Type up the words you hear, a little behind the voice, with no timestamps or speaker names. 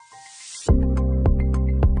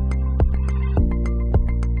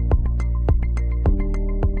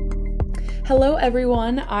Hello,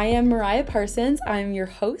 everyone. I am Mariah Parsons. I'm your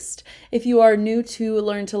host. If you are new to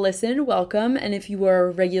Learn to Listen, welcome. And if you are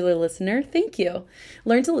a regular listener, thank you.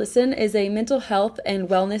 Learn to Listen is a mental health and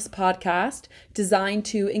wellness podcast designed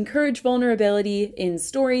to encourage vulnerability in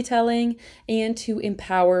storytelling and to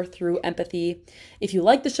empower through empathy. If you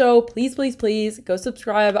like the show, please go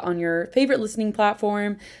subscribe on your favorite listening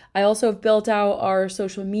platform. I also have built out our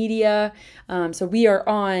social media. So we are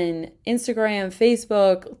on Instagram,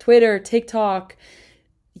 Facebook, Twitter, TikTok,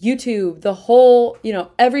 YouTube, the whole,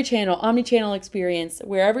 every channel, omni-channel experience.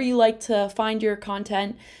 Wherever you like to find your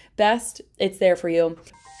content best, it's there for you.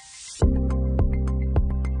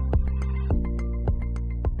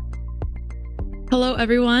 Hello,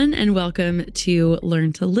 everyone, and welcome to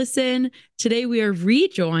Learn to Listen. Today, we are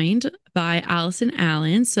rejoined by Allison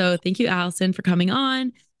Allen. So thank you, Allison, for coming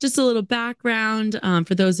on. Just a little background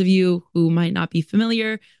for those of you who might not be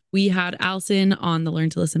familiar. We had Allison on the Learn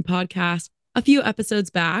to Listen podcast a few episodes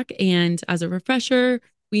back. And as a refresher,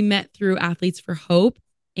 we met through Athletes for Hope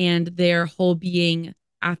and their Whole Being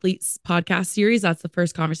Athletes podcast series. That's the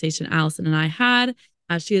first conversation Allison and I had.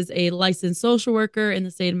 She is a licensed social worker in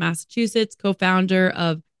the state of Massachusetts, co-founder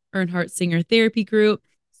of Earnhardt Singer Therapy Group.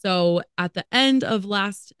 So at the end of our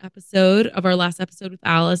last episode with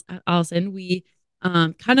Allison, we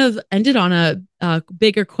kind of ended on a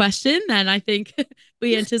bigger question than I think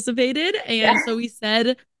we anticipated. And so we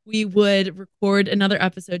said we would record another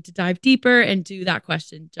episode to dive deeper and do that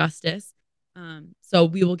question justice. So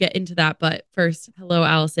we will get into that. But first, hello,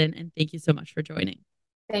 Allison, and thank you so much for joining.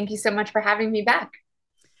 Thank you so much for having me back.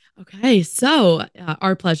 Okay, so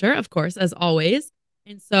our pleasure, of course, as always.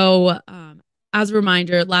 And so, as a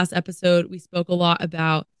reminder, last episode we spoke a lot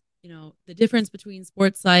about, the difference between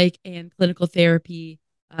sports psych and clinical therapy,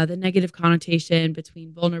 the negative connotation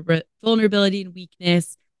between vulnerability and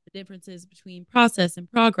weakness, the differences between process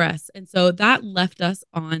and progress. And so that left us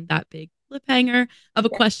on that big cliffhanger of a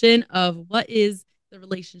question of what is the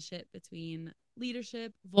relationship between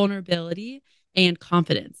leadership, vulnerability, and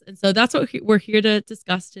confidence. And so that's what we're here to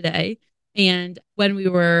discuss today. And when we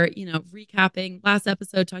were, recapping last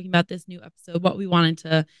episode, talking about this new episode, what we wanted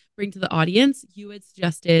to bring to the audience, you had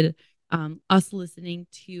suggested us listening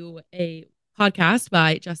to a podcast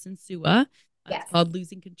by Justin Sua. It's called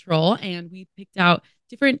Losing Control. And we picked out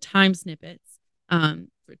different time snippets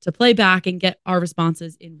to play back and get our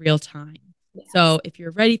responses in real time. Yes. So if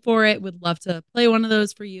you're ready for it, would love to play one of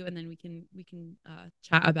those for you, and then we can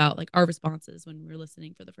chat about like our responses when we're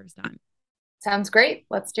listening for the first time. Sounds great.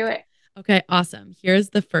 Let's do it. Okay, awesome. Here's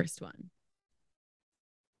the first one.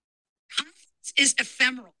 Confidence is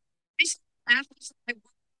ephemeral. This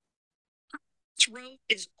road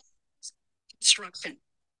is construction.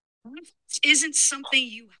 Confidence isn't something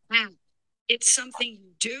you have. It's something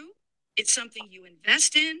you do. It's something you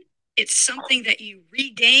invest in. It's something that you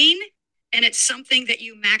regain. And it's something that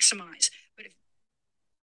you maximize.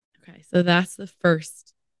 Okay, so that's the first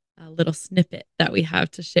little snippet that we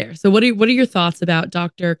have to share. So what are your thoughts about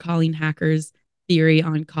Dr. Colleen Hacker's theory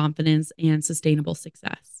on confidence and sustainable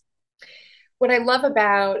success? What I love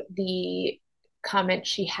about the comment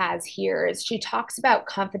she has here is she talks about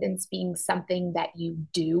confidence being something that you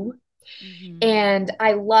do. Mm-hmm. And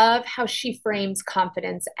I love how she frames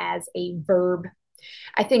confidence as a verb.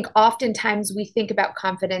 I think oftentimes we think about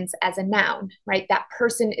confidence as a noun, right? That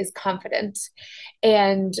person is confident.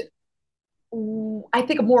 And I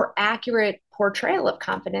think a more accurate portrayal of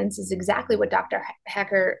confidence is exactly what Dr.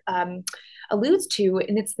 Hacker alludes to.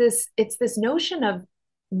 And it's this notion of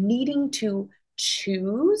needing to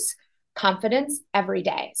choose confidence every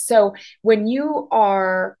day. So when you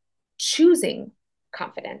are choosing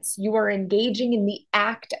confidence, you are engaging in the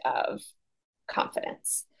act of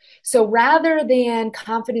confidence. So rather than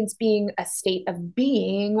confidence being a state of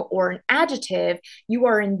being or an adjective, you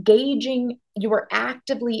are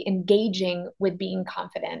actively engaging with being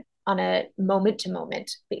confident on a moment to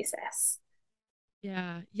moment basis.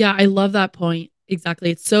 Yeah. Yeah. I love that point.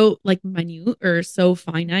 Exactly. It's so like minute or so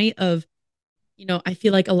finite of, I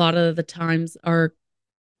feel like a lot of the times our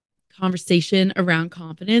conversation around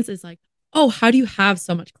confidence is like, oh, how do you have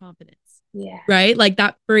so much confidence? Yeah. Right. Like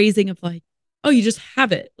that phrasing of like, oh, you just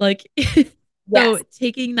have it. Like, so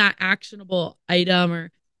taking that actionable item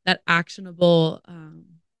or that actionable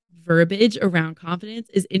verbiage around confidence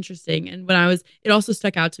is interesting. And it also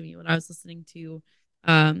stuck out to me when I was listening to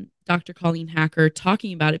Dr. Colleen Hacker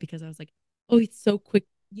talking about it, because I was like, oh, it's so quick.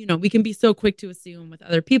 We can be so quick to assume with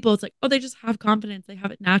other people. It's like, oh, they just have confidence. They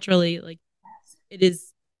have it naturally. Like it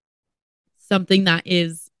is something that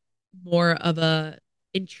is more of a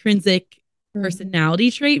intrinsic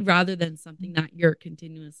personality trait rather than something that you're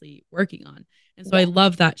continuously working on. And so I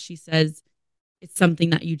love that she says it's something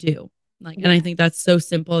that you do. Like, and I think that's so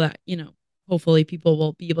simple that, hopefully people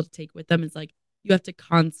will be able to take with them. It's like, you have to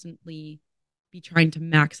constantly be trying to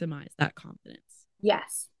maximize that confidence.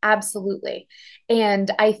 Yes, absolutely.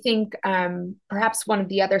 And I think perhaps one of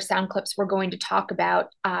the other sound clips we're going to talk about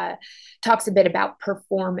talks a bit about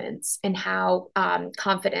performance and how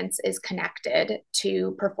confidence is connected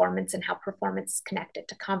to performance and how performance is connected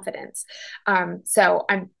to confidence. So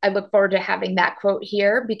I look forward to having that quote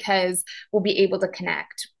here because we'll be able to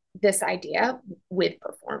connect this idea with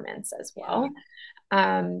performance as well.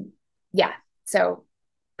 Yeah. So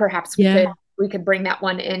perhaps we could bring that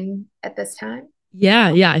one in at this time.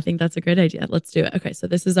 Yeah, I think that's a great idea. Let's do it. Okay, so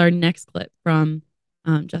this is our next clip from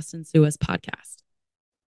Justin Sua's podcast.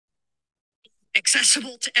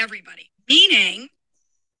 Accessible to everybody, meaning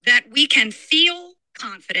that we can feel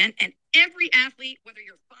confident, and every athlete, whether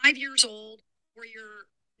you're 5 years old or you're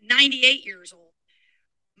 98 years old,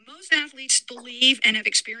 most athletes believe and have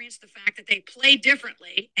experienced the fact that they play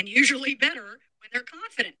differently and usually better when they're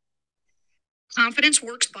confident. Confidence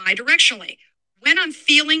works bidirectionally. When I'm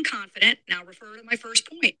feeling confident, now refer to my first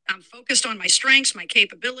point, I'm focused on my strengths, my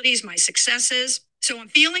capabilities, my successes. So I'm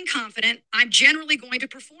feeling confident, I'm generally going to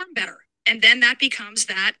perform better. And then that becomes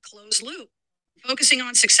that closed loop. Focusing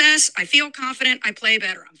on success, I feel confident, I play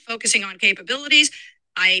better. I'm focusing on capabilities,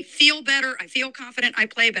 I feel better, I feel confident, I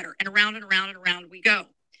play better. And around and around and around we go.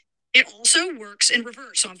 It also works in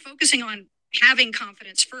reverse. So I'm focusing on having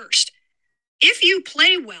confidence first. If you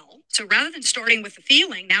play well, so rather than starting with the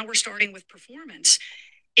feeling, now we're starting with performance.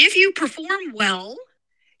 If you perform well,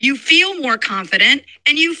 you feel more confident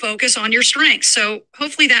and you focus on your strengths. So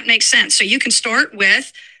hopefully that makes sense. So you can start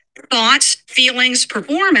with thoughts, feelings,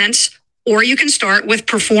 performance, or you can start with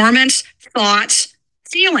performance, thoughts,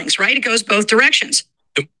 feelings, right? It goes both directions.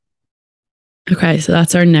 Okay, so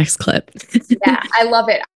that's our next clip. Yeah, I love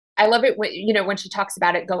it. I love it when she talks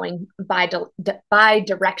about it going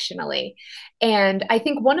bi-directionally. And I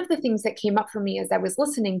think one of the things that came up for me as I was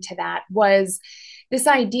listening to that was this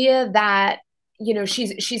idea that,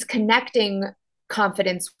 she's connecting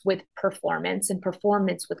confidence with performance and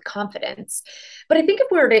performance with confidence. But I think if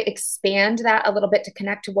we were to expand that a little bit to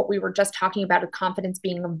connect to what we were just talking about, of confidence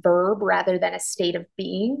being a verb rather than a state of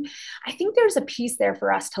being, I think there's a piece there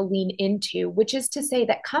for us to lean into, which is to say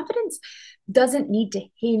that confidence doesn't need to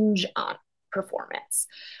hinge on performance,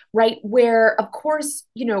 right? Where, of course,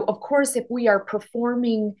 if we are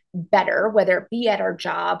performing better, whether it be at our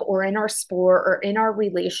job or in our sport or in our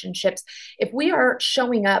relationships, if we are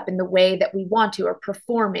showing up in the way that we want to, or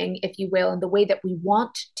performing, if you will, in the way that we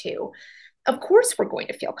want to, of course we're going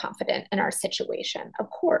to feel confident in our situation, of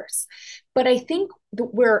course. But I think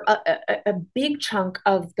where a big chunk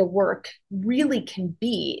of the work really can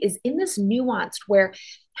be is in this nuanced where,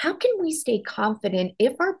 how can we stay confident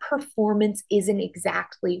if our performance isn't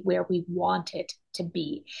exactly where we want it to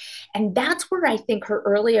be? And that's where I think her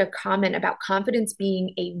earlier comment about confidence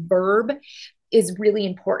being a verb is really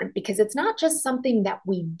important, because it's not just something that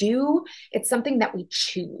we do, it's something that we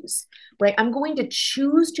choose, right? I'm going to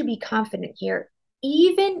choose to be confident here,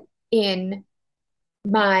 even in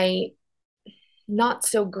my not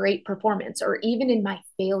so great performance or even in my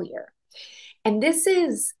failure. And this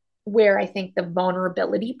is where I think the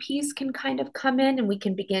vulnerability piece can kind of come in, and we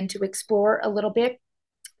can begin to explore a little bit,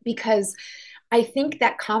 because I think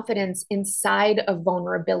that confidence inside of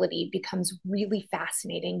vulnerability becomes really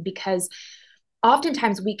fascinating, because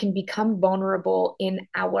oftentimes we can become vulnerable in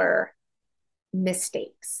our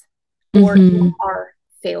mistakes or in our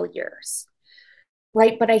failures,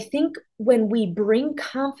 right? But I think when we bring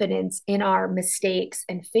confidence in our mistakes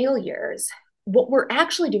and failures, what we're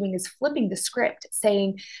actually doing is flipping the script,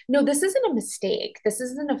 saying, no, this isn't a mistake. This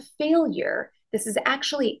isn't a failure. This is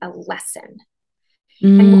actually a lesson.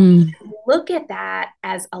 And when we look at that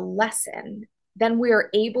as a lesson, then we are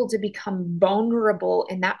able to become vulnerable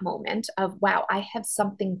in that moment of, wow, I have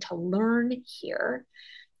something to learn here.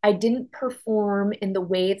 I didn't perform in the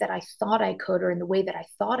way that I thought I could, or in the way that I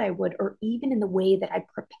thought I would, or even in the way that I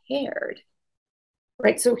prepared.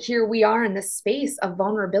 Right. So here we are in this space of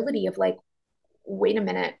vulnerability of like, wait a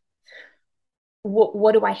minute,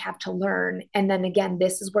 what do I have to learn? And then again,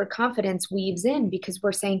 this is where confidence weaves in, because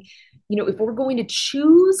we're saying, if we're going to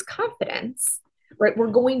choose confidence, right, we're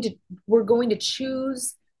going to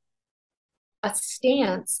choose a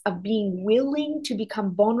stance of being willing to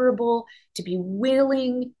become vulnerable, to be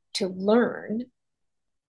willing to learn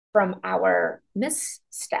from our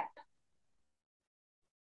misstep.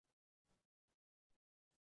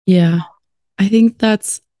 Yeah, I think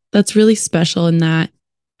that's really special in that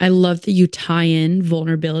I love that you tie in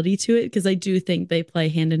vulnerability to it, because I do think they play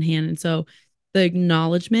hand in hand. And so the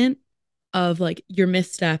acknowledgement of like your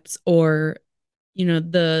missteps or,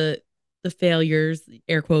 the failures,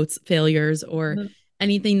 air quotes, failures, or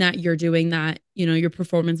anything that you're doing that, your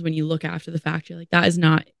performance when you look after the fact, you're like, that was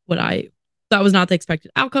not the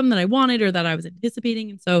expected outcome that I wanted or that I was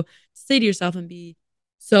anticipating. And so say to yourself and be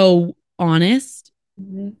so honest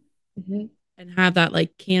and have that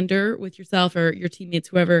like candor with yourself or your teammates,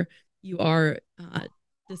 whoever you are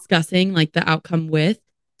discussing like the outcome with,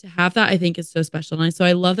 to have that, I think is so special. And so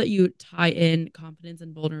I love that you tie in confidence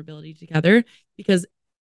and vulnerability together because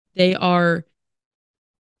they are,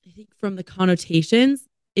 I think from the connotations,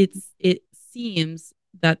 it seems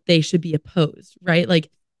that they should be opposed, right? Like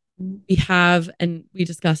we have, and we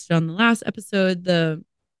discussed it on the last episode, the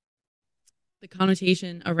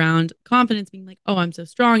connotation around confidence being like, oh, I'm so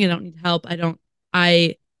strong. I don't need help. I'm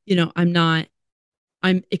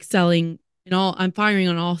excelling in all, I'm firing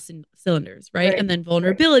on all cylinders, right? And then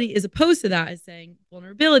vulnerability is opposed to that, as saying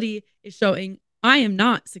vulnerability is showing I am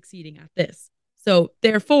not succeeding at this. So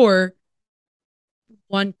therefore,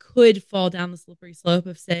 one could fall down the slippery slope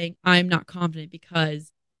of saying I'm not confident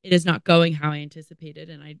because it is not going how I anticipated.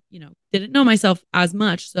 And I, didn't know myself as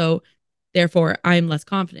much. So therefore I'm less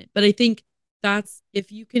confident. But I think that's,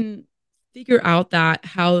 if you can figure out that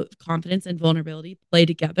how confidence and vulnerability play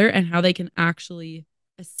together and how they can actually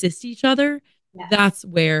assist each other, that's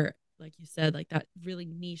where, like you said, like that really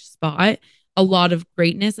niche spot, a lot of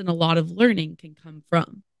greatness and a lot of learning can come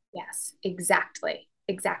from. Yes, exactly.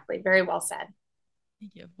 Exactly. Very well said.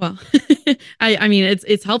 Thank you. Well, I mean,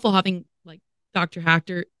 it's helpful having like Dr.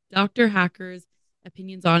 Hacker's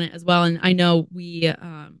opinions on it as well. And I know we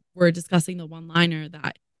were discussing the one-liner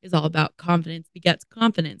that is all about confidence begets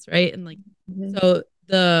confidence, right? And like, so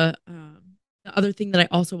the other thing that I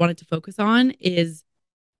also wanted to focus on is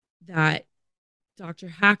that Dr.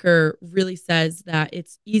 Hacker really says that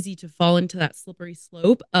it's easy to fall into that slippery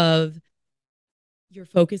slope of you're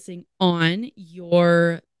focusing on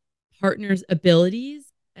your partner's abilities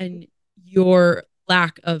and your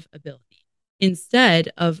lack of ability instead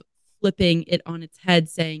of flipping it on its head,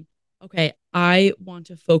 saying, okay, I want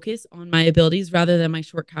to focus on my abilities rather than my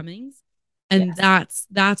shortcomings. And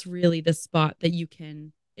that's really the spot that you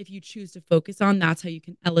can, if you choose to focus on, that's how you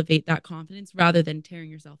can elevate that confidence rather than tearing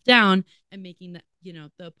yourself down and making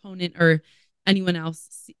the opponent or anyone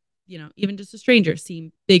else, even just a stranger,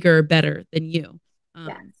 seem bigger or better than you.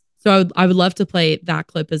 So I would love to play that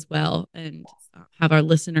clip as well and have our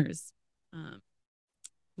listeners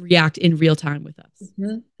react in real time with us.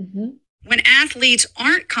 When athletes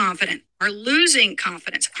aren't confident, are losing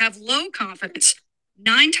confidence, have low confidence,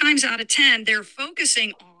 9 times out of 10, they're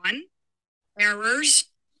focusing on errors,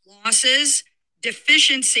 losses,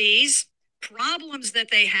 deficiencies, problems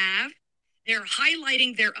that they have. They're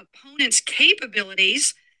highlighting their opponent's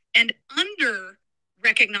capabilities and under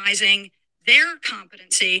recognizing their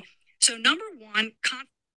competency. So number one,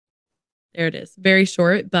 there it is. Very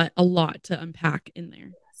short, but a lot to unpack in there.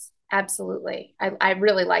 Yes, absolutely. I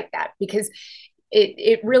really like that because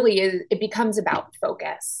it really is, it becomes about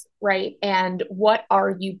focus, right? And what are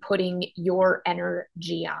you putting your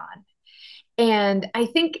energy on? And I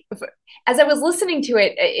think as I was listening to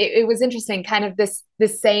it, it was interesting. Kind of this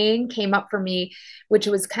saying came up for me, which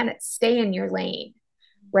was kind of stay in your lane,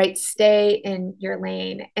 right? Stay in your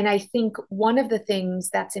lane. And I think one of the things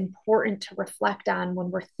that's important to reflect on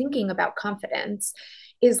when we're thinking about confidence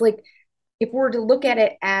is like, if we're to look at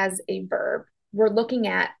it as a verb, we're looking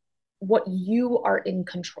at what you are in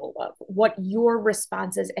control of, what your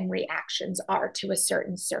responses and reactions are to a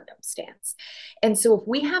certain circumstance. And so if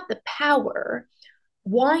we have the power,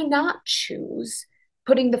 why not choose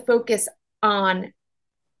putting the focus on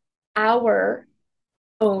our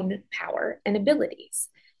own power and abilities?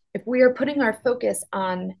 If we are putting our focus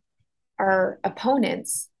on our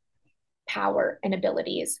opponent's power and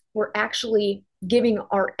abilities, we're actually giving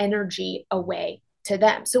our energy away to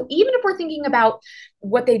them. So even if we're thinking about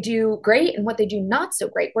what they do great and what they do not so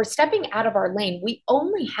great, we're stepping out of our lane. We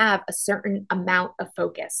only have a certain amount of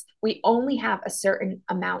focus. We only have a certain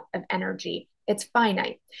amount of energy. It's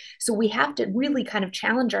finite. So we have to really kind of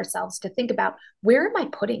challenge ourselves to think about, where am I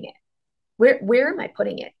putting it? Where am I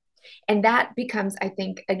putting it? And that becomes, I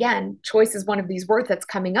think, again, choice is one of these words that's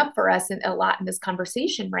coming up for us a lot in this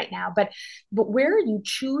conversation right now. But where are you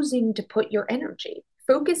choosing to put your energy?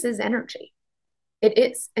 Focus is energy. It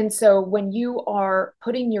is. And so when you are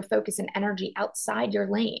putting your focus and energy outside your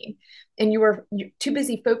lane and you're too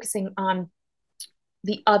busy focusing on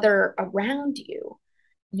the other around you,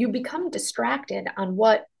 you become distracted on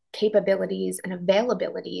what capabilities and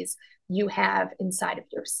availabilities you have inside of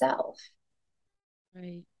yourself.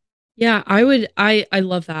 Right. Yeah, I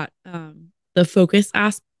love that. The focus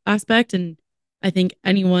aspect. And I think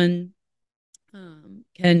anyone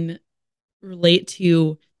can relate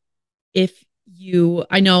to, if you,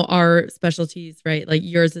 I know our specialties, right? Like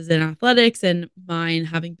yours is in athletics and mine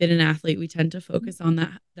having been an athlete, we tend to focus on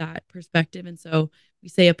that perspective. And so we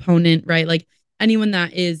say opponent, right? Like anyone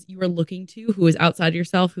that is you are looking to, who is outside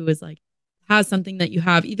yourself, who is like has something that you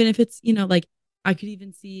have, even if it's, like I could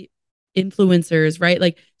even see influencers, right?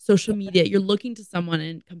 Like social media, you're looking to someone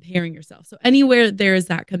and comparing yourself. So anywhere there is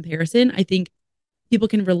that comparison, I think people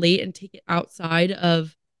can relate and take it outside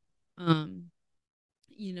of um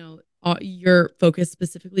your focus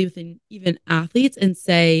specifically within even athletes and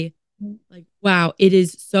say like, wow, it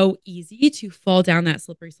is so easy to fall down that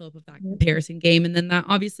slippery slope of that comparison game. And then that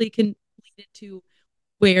obviously can lead into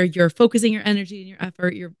where you're focusing your energy and your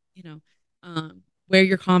effort, where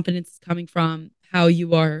your confidence is coming from, how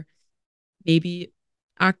you are maybe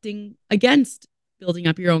acting against building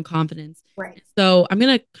up your own confidence. Right. So I'm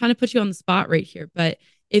going to kind of put you on the spot right here. But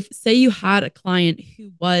if, say, you had a client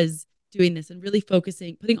who was doing this and really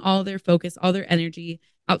focusing, putting all their focus, all their energy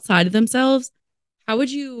outside of themselves, how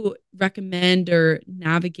would you recommend or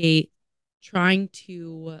navigate trying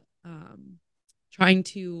to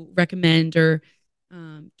recommend or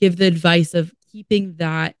give the advice of keeping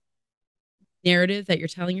that narrative that you're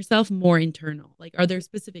telling yourself more internal? Like, are there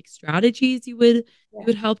specific strategies you would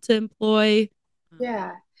help to employ?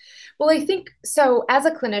 Yeah. Well, I think so. As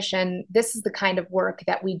a clinician, this is the kind of work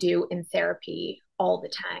that we do in therapy all the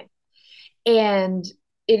time. And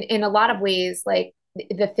in a lot of ways, like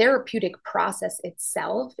the therapeutic process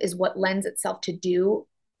itself is what lends itself to do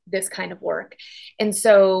this kind of work. And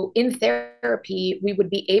so in therapy, we would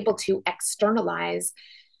be able to externalize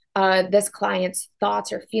this client's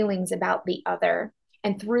thoughts or feelings about the other.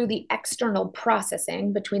 And through the external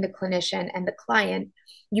processing between the clinician and the client,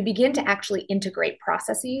 you begin to actually integrate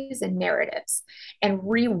processes and narratives and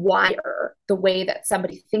rewire the way that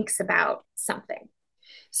somebody thinks about something.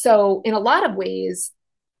 So, in a lot of ways,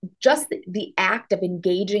 just the act of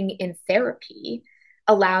engaging in therapy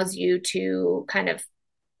allows you to kind of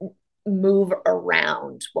move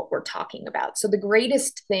around what we're talking about. So, the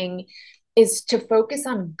greatest thing is to focus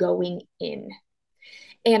on going in.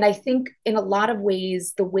 And I think in a lot of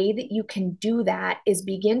ways, the way that you can do that is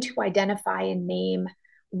begin to identify and name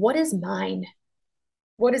what is mine.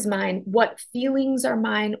 What is mine? What feelings are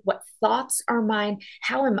mine? What thoughts are mine?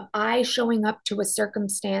 How am I showing up to a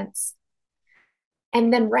circumstance?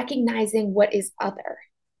 And then recognizing what is other,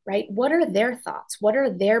 right? What are their thoughts? What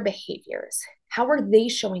are their behaviors? How are they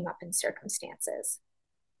showing up in circumstances?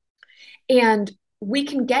 And we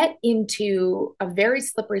can get into a very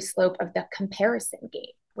slippery slope of the comparison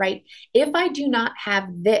game, right? If I do not have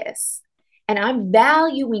this and I'm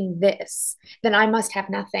valuing this, then I must have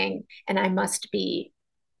nothing and I must be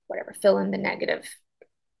whatever, fill in the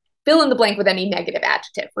blank with any negative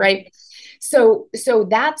adjective, right? So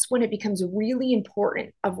that's when it becomes really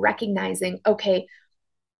important of recognizing, okay,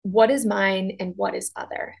 what is mine and what is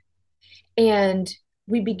other? And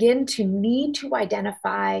we begin to need to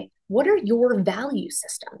identify what are your value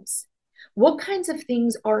systems? What kinds of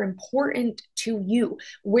things are important to you?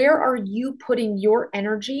 Where are you putting your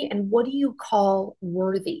energy and what do you call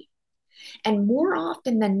worthy? And more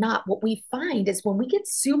often than not, what we find is when we get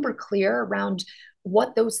super clear around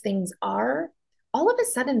what those things are, all of a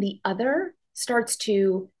sudden the other starts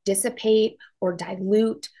to dissipate or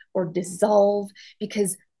dilute or dissolve,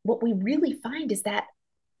 because what we really find is that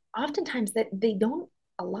oftentimes that they don't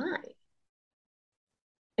align.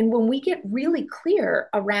 And when we get really clear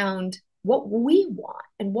around what we want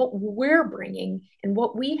and what we're bringing and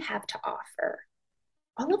what we have to offer,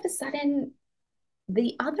 all of a sudden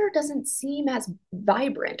the other doesn't seem as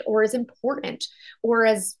vibrant or as important or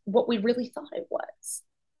as what we really thought it was.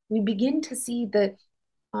 We begin to see the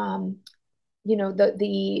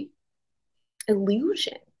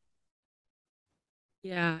illusion.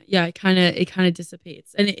 Yeah, it kind of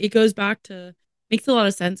dissipates, and it goes back to, makes a lot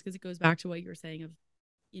of sense because it goes back to what you were saying of,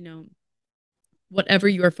 you know, whatever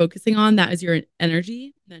you are focusing on, that is your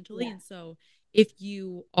energy mentally. Yeah. And so if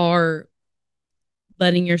you are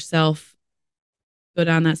letting yourself go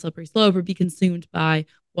down that slippery slope or be consumed by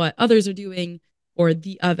what others are doing or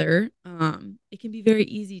the other, it can be very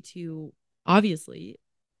easy to obviously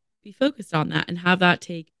be focused on that and have that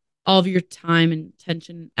take all of your time and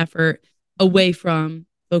attention, effort away from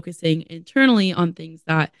focusing internally on things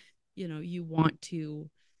that, you want to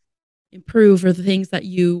improve or the things that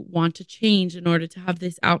you want to change in order to have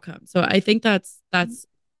this outcome. So I think that's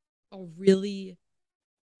a really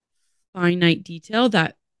finite detail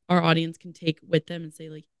that our audience can take with them and say,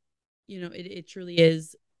 like, it truly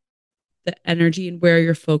is the energy and where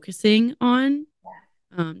you're focusing on.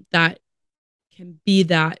 that can be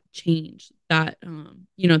that change that,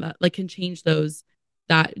 that like can change that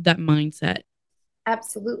mindset.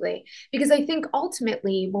 Absolutely. Because I think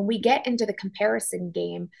ultimately, when we get into the comparison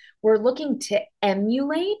game, we're looking to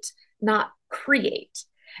emulate, not create.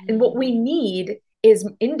 And what we need is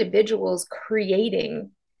individuals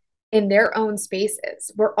creating in their own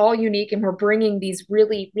spaces. We're all unique and we're bringing these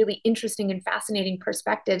really, really interesting and fascinating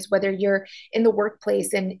perspectives, whether you're in the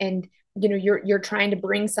workplace and you're trying to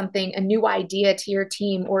bring something, a new idea to your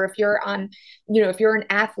team, or if you're on, if you're an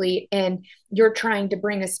athlete and you're trying to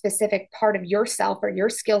bring a specific part of yourself or your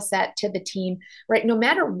skill set to the team, right? No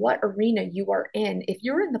matter what arena you are in, if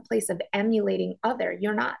you're in the place of emulating other,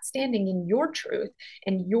 you're not standing in your truth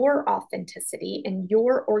and your authenticity and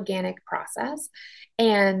your organic process.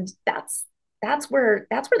 And that's where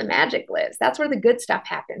the magic lives. That's where the good stuff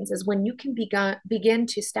happens, is when you can begin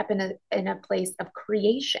to step in a place of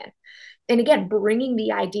creation. And again, bringing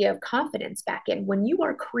the idea of confidence back in. When you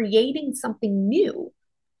are creating something new,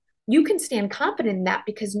 you can stand confident in that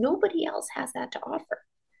because nobody else has that to offer,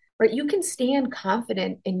 right? You can stand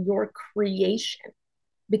confident in your creation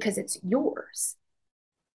because it's yours.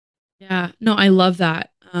 Yeah, no, I love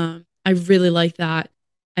that. I really like that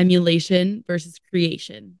emulation versus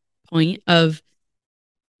creation point of,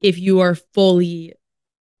 if you are fully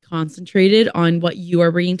concentrated on what you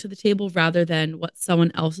are bringing to the table rather than what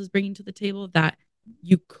someone else is bringing to the table that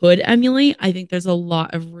you could emulate, I think there's a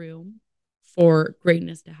lot of room for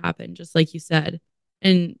greatness to happen, just like you said.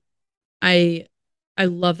 And I I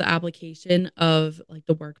love the application of like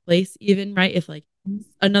the workplace, even, right? If like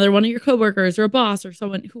another one of your coworkers or a boss or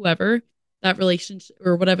someone, whoever that relationship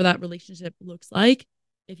or whatever that relationship looks like,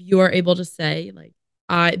 if you are able to say like,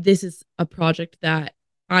 this is a project that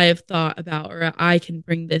I have thought about, or I can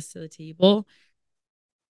bring this to the table,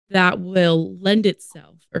 that will lend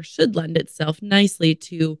itself or should lend itself nicely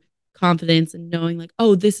to confidence and knowing like,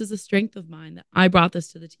 oh, this is a strength of mine, that I brought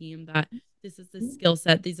this to the team, that this is the skill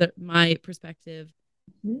set, these are my perspective.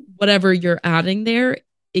 Whatever you're adding there,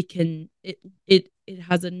 it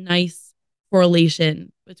has a nice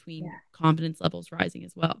correlation between confidence levels rising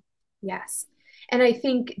as well. Yes. And I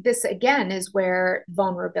think this again is where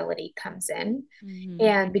vulnerability comes in. Mm-hmm.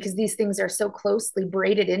 And because these things are so closely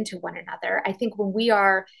braided into one another, I think when we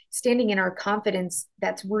are standing in our confidence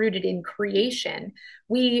that's rooted in creation,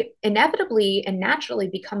 we inevitably and naturally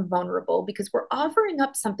become vulnerable because we're offering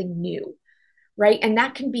up something new, right? And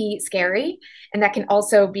that can be scary, and that can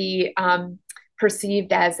also be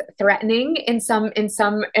perceived as threatening in some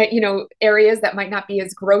areas that might not be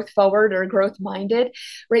as growth forward or growth minded,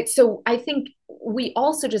 right? So I think we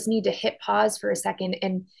also just need to hit pause for a second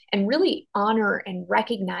and really honor and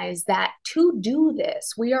recognize that to do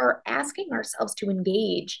this, we are asking ourselves to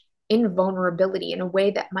engage in vulnerability in a way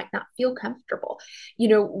that might not feel comfortable.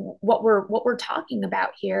 What we're talking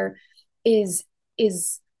about here is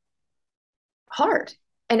hard.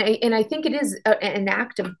 And I think it is an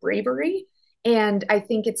act of bravery. And I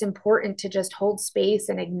think it's important to just hold space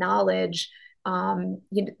and acknowledge you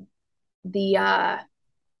know,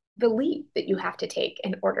 the leap that you have to take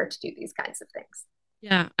in order to do these kinds of things.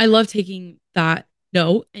 Yeah, I love taking that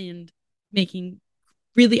note and making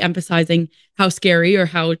really emphasizing how scary or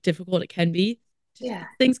how difficult it can be to do Yeah.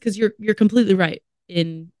 these things, because you're completely right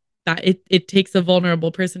in that it takes a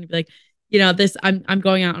vulnerable person to be like, this, I'm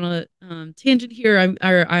going out on a tangent here.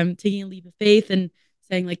 I'm taking a leap of faith and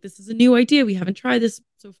saying like, this is a new idea, we haven't tried this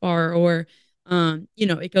so far, or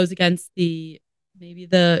it goes against maybe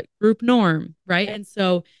the group norm, right? And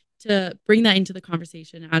so to bring that into the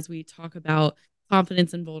conversation as we talk about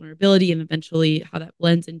confidence and vulnerability and eventually how that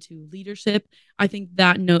blends into leadership, I think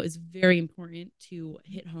that note is very important to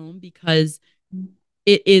hit home, because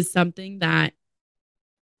it is something that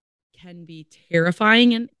can be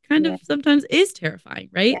terrifying and kind Yeah. of sometimes is terrifying,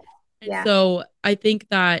 right? Yeah. And Yeah. so I think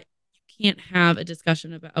that you can't have a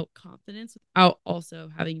discussion about confidence without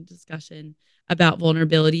also having a discussion about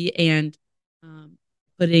vulnerability and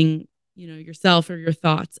putting, yourself or your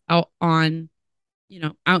thoughts out in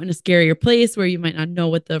a scarier place where you might not know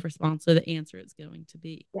what the response or the answer is going to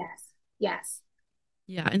be. Yes. Yes.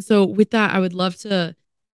 Yeah. And so with that, I would love to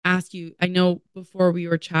ask you, I know before we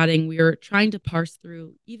were chatting, we were trying to parse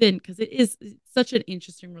through, even because it's such an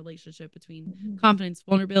interesting relationship between confidence,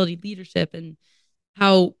 vulnerability, leadership, and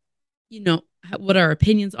how, what our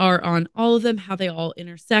opinions are on all of them, how they all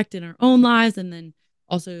intersect in our own lives, and then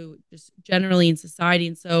also just generally in society.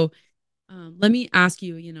 And so let me ask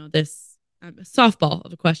you, this softball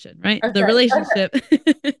of a question, right? Okay. The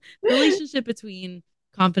relationship between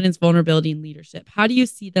confidence, vulnerability, and leadership. How do you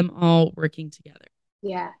see them all working together?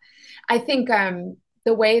 Yeah. I think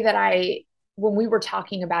the way that I when we were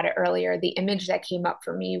talking about it earlier, the image that came up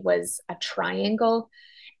for me was a triangle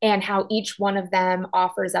and how each one of them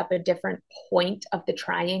offers up a different point of the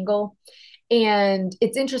triangle. And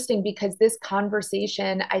it's interesting because this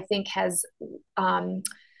conversation, I think, has um,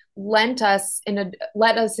 led us in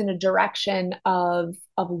a direction of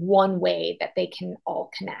one way that they can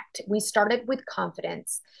all connect. We started with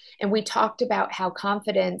confidence, and we talked about how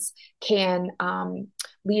confidence can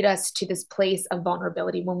lead us to this place of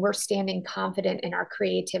vulnerability when we're standing confident in our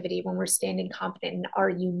creativity, when we're standing confident in our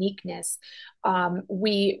uniqueness.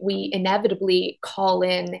 We inevitably call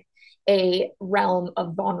in a realm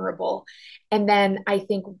of vulnerable. And then I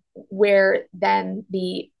think where then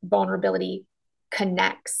the vulnerability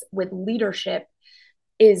connects with leadership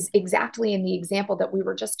is exactly in the example that we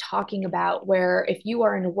were just talking about, where if you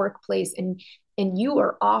are in a workplace and you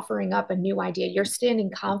are offering up a new idea, you're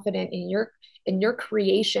standing confident in your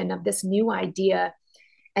creation of this new idea,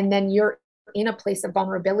 and then you're in a place of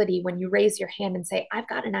vulnerability when you raise your hand and say, I've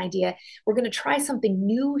got an idea, we're going to try something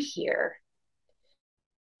new here.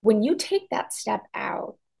 When you take that step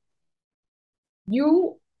out,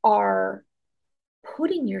 you are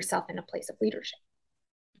putting yourself in a place of leadership.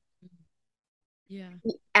 Yeah.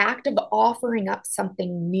 The act of offering up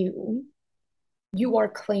something new, you are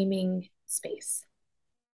claiming space.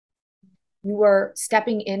 You are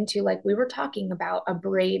stepping into, like we were talking about, a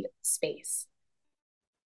brave space.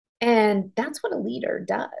 And that's what a leader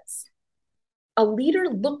does. A leader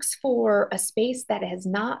looks for a space that has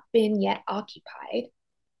not been yet occupied,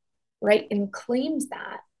 right? And claims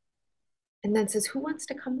that, and then says, who wants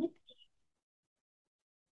to come with me?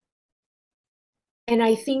 And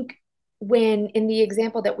I think when, in the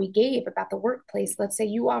example that we gave about the workplace, let's say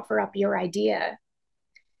you offer up your idea,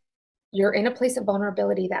 you're in a place of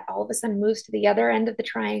vulnerability that all of a sudden moves to the other end of the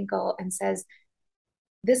triangle and says,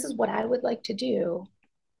 this is what I would like to do.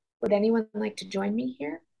 Would anyone like to join me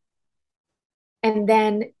here? And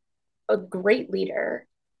then a great leader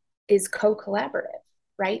is co-collaborative,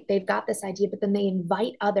 right? They've got this idea, but then they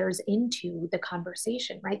invite others into the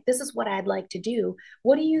conversation, right? This is what I'd like to do.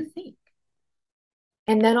 What do you think?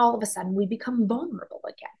 And then all of a sudden we become vulnerable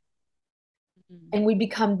again. Mm-hmm. And we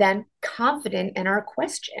become then confident in our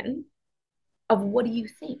question of what do you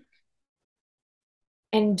think?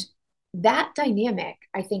 And that dynamic,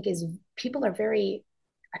 I think, is people are very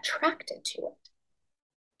attracted to it.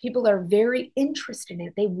 People are very interested in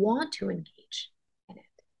it. They want to engage in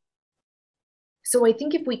it. So I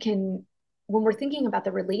think if we can, when we're thinking about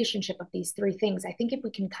the relationship of these three things, I think if we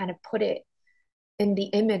can kind of put it in the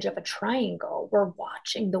image of a triangle, we're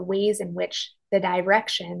watching the ways in which the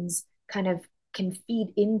directions kind of can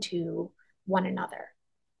feed into one another.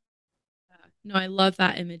 No, I love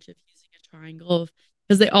that image of using a triangle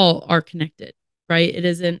because they all are connected, right? It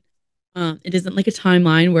isn't like a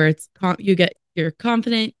timeline where you're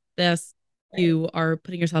confident, this, right. You are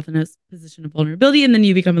putting yourself in a position of vulnerability, and then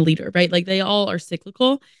you become a leader, right? Like they all are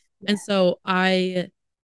cyclical. Yeah. And so I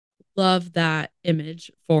love that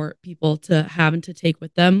image for people to have and to take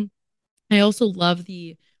with them. I also love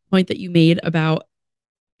the point that you made about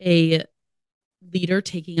a leader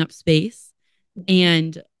taking up space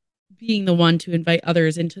and being the one to invite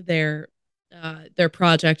others into their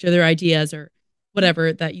project or their ideas or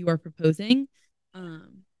whatever that you are proposing.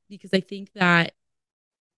 Because I think that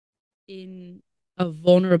in a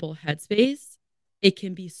vulnerable headspace, it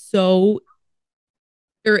can be so,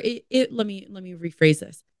 or let me rephrase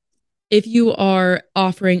this. If you are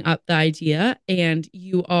offering up the idea and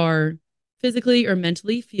you are physically or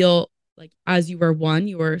mentally feel like as you are one,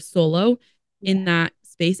 you are solo in that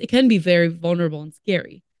space, it can be very vulnerable and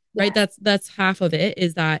scary, right? That's half of it,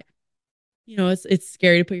 is that, it's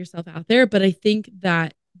scary to put yourself out there. But I think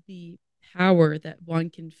that the power that one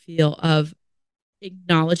can feel of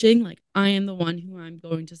acknowledging, like, I am the one who I'm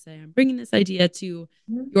going to say, I'm bringing this idea to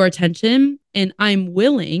your attention, and I'm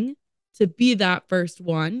willing to be that first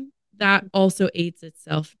one, that also aids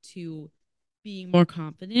itself to being more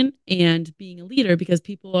confident and being a leader, because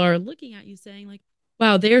people are looking at you saying like,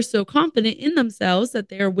 wow, they're so confident in themselves that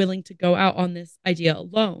they're willing to go out on this idea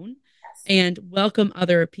alone and welcome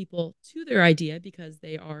other people to their idea because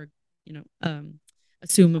they are,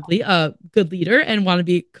 assumably a good leader and want to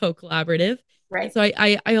be co-collaborative. Right. And so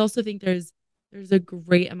I also think there's a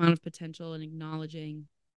great amount of potential in acknowledging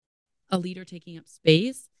a leader taking up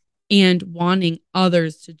space and wanting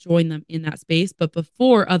others to join them in that space. But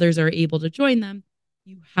before others are able to join them,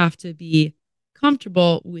 you have to be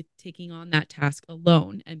comfortable with taking on that task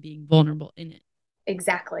alone and being vulnerable in it.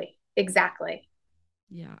 Exactly.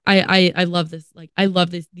 Yeah. I love this. Like, I love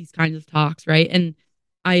these kinds of talks. Right. And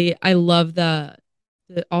I love the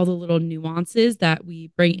all the little nuances that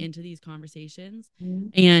we bring into these conversations. Mm-hmm.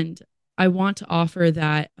 And I want to offer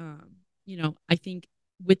that, I think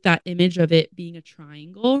with that image of it being a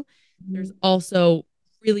triangle, there's also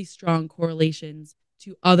really strong correlations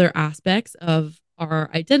to other aspects of our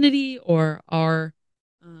identity or our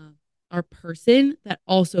person that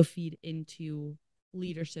also feed into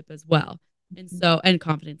leadership as well. And so, and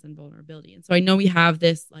confidence and vulnerability. And so I know we have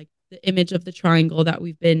this, like the image of the triangle that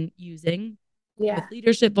we've been using with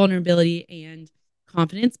leadership, vulnerability, and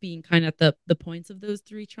confidence being kind of the points of those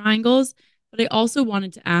three triangles. But I also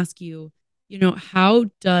wanted to ask you, how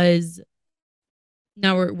does,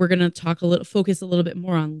 now we're going to focus a little bit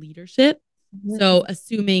more on leadership. So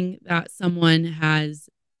assuming that someone has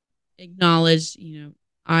acknowledged,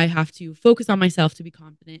 I have to focus on myself to be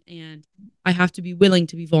confident, and I have to be willing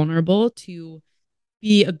to be vulnerable to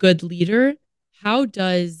be a good leader. How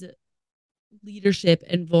does leadership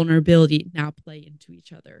and vulnerability now play into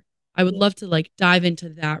each other? I would love to like dive into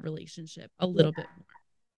that relationship a little bit more.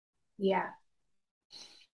 Yeah.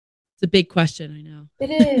 It's a big question, I know.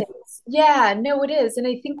 It is. Yeah, no, it is. And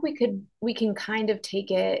I think we can kind of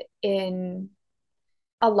take it in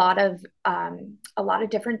a lot of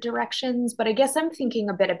different directions. But I guess I'm thinking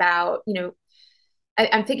a bit about,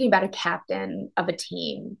 I'm thinking about a captain of a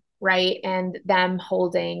team, right? And them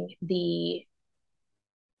holding the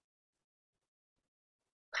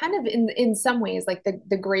kind of in some ways like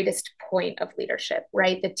the greatest point of leadership,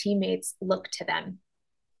 right? The teammates look to them.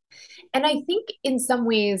 And I think in some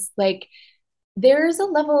ways, like there's a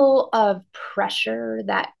level of pressure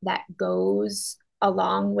that goes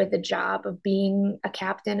along with the job of being a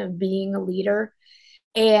captain, of being a leader.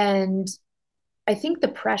 And I think the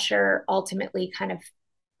pressure ultimately kind of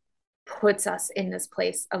puts us in this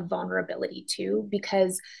place of vulnerability too,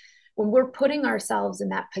 because when we're putting ourselves in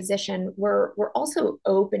that position, we're also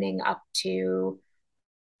opening up to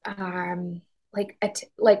like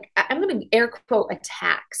I'm going to air quote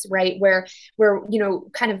attacks, right? Where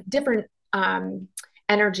kind of different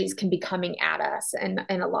energies can be coming at us and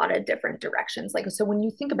in a lot of different directions. Like, so when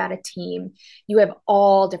you think about a team, you have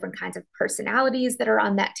all different kinds of personalities that are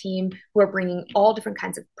on that team who are bringing all different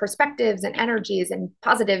kinds of perspectives and energies and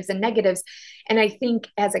positives and negatives. And I think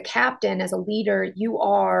as a captain, as a leader, you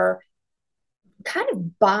are kind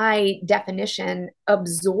of by definition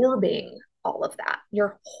absorbing all of that.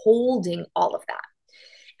 You're holding all of that.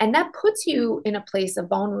 And that puts you in a place of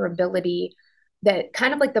vulnerability, that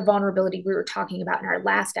kind of like the vulnerability we were talking about in our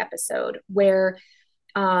last episode, where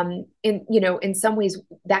in some ways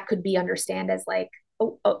that could be understood as like,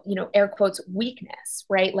 air quotes, weakness,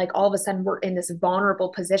 right? Like all of a sudden we're in this vulnerable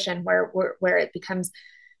position where it becomes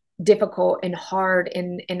difficult and hard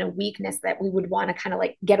in a weakness that we would want to kind of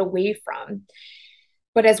like get away from.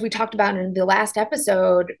 But as we talked about in the last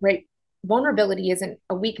episode, right, vulnerability isn't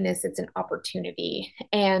a weakness, it's an opportunity.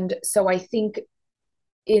 And so I think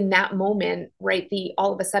in that moment, right,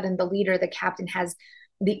 all of a sudden the leader, the captain, has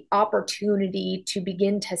the opportunity to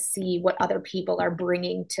begin to see what other people are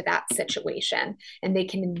bringing to that situation, and they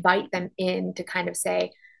can invite them in to kind of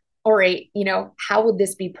say, all right, how would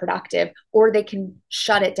this be productive? Or they can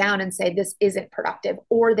shut it down and say, this isn't productive.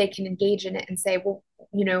 Or they can engage in it and say, well,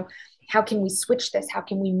 how can we switch this? How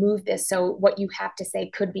can we move this? So what you have to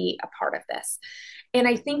say could be a part of this. And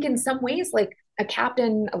I think in some ways, like a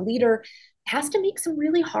captain, a leader has to make some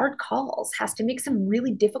really hard calls, has to make some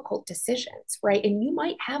really difficult decisions, right? And you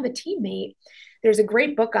might have a teammate. There's a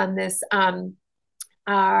great book on this.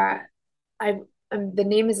 The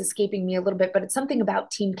name is escaping me a little bit, but it's something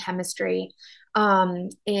about team chemistry.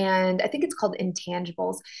 And I think it's called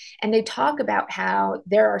Intangibles. And they talk about how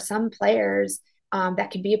there are some players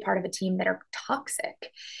that can be a part of a team that are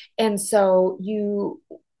toxic. And so you,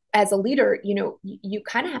 as a leader, you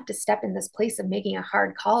kind of have to step in this place of making a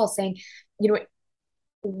hard call saying,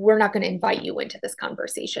 we're not going to invite you into this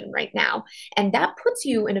conversation right now. And that puts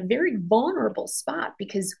you in a very vulnerable spot,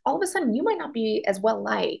 because all of a sudden you might not be as well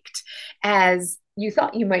liked as you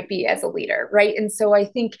thought you might be as a leader, right? And so I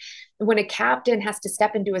think when a captain has to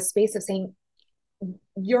step into a space of saying,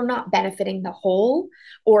 you're not benefiting the whole,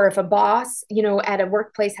 or if a boss, at a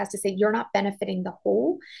workplace has to say, you're not benefiting the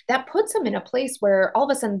whole, that puts them in a place where all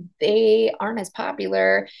of a sudden they aren't as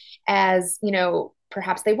popular as,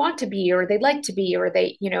 perhaps they want to be, or they'd like to be, or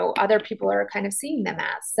they, other people are kind of seeing them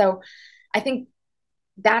as. So I think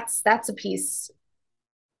that's a piece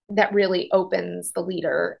that really opens the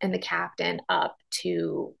leader and the captain up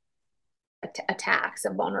to attacks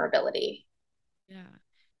and vulnerability. Yeah.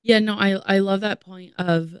 Yeah, no, I love that point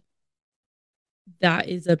of that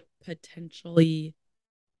is a potentially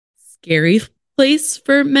scary place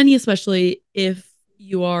for many, especially if,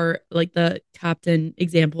 you are like the captain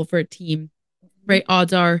example for a team, Mhm. right?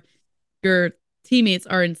 Odds are your teammates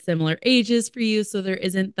are in similar ages for you. So there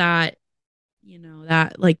isn't that,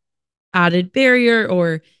 that like added barrier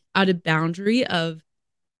or added boundary of,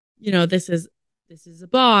 this is a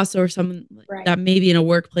boss or someone Right. that maybe in a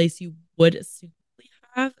workplace you would assumably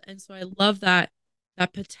have. And so I love that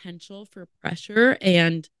potential for pressure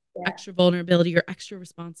and Yeah. extra vulnerability or extra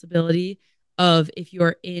responsibility of if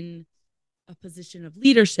you're in a position of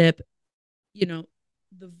leadership, you know,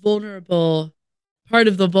 the vulnerable part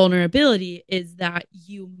of the vulnerability is that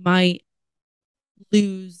you might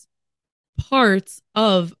lose parts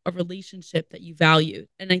of a relationship that you value.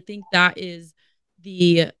 And I think that is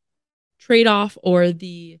the trade off or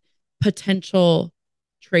the potential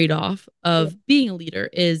trade off Yeah. of being a leader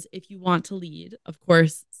is if you want to lead, of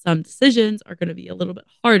course, some decisions are going to be a little bit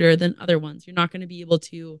harder than other ones. You're not going to be able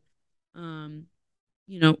to, um,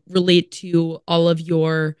 relate to all of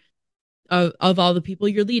your of all the people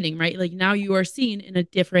you're leading, right? Like now you are seen in a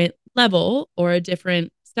different level or a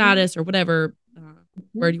different status or whatever Mhm.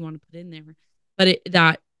 word you want to put in there. But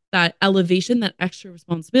that elevation, that extra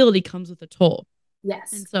responsibility comes with a toll. And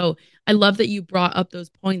Yes. so I love that you brought up those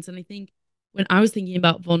points. And I think when I was thinking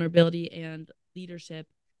about vulnerability and leadership,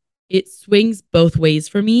 it swings both ways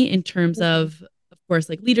for me in terms Mhm. of course,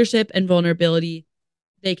 like leadership and vulnerability,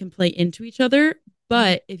 they can play into each other. Mhm.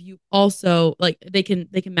 But if you also like they can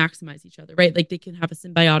maximize each other, right? Like they can have a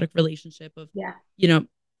symbiotic relationship of, Yeah. you know,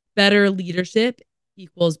 better leadership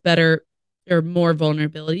equals better or more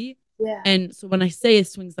vulnerability. Yeah. And so when I say it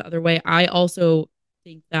swings the other way, I also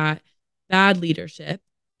think that bad leadership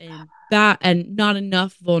and not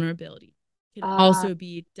enough vulnerability can Uh, also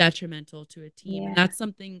be detrimental to a team. And yeah. that's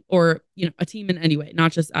something, or, a team in any way,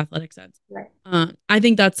 not just athletic sense. Right. I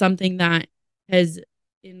think that's something that has,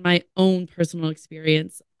 in my own personal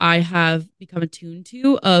experience, I have become attuned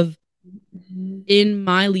to of Mhm. in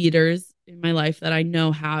my leaders in my life that I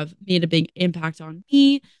know have made a big impact on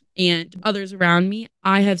me and others around me.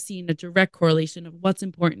 I have seen a direct correlation of what's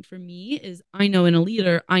important for me is I know in a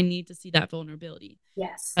leader, I need to see that vulnerability.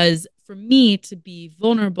 Yes. Because for me to be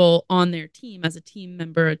vulnerable on their team as a team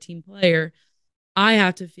member, a team player, I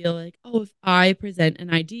have to feel like, oh, if I present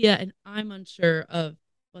an idea and I'm unsure of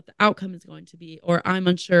what the outcome is going to be, or I'm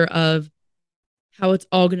unsure of how it's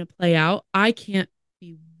all going to play out, I can't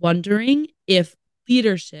be wondering if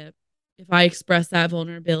leadership, if I express that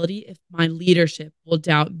vulnerability, if my leadership will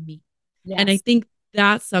doubt me. And I Yes. think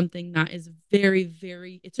that's something that is very,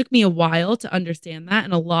 very, it took me a while to understand that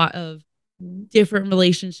and a lot of Mhm. different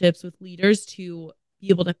relationships with leaders to be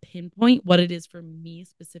able to pinpoint what it is for me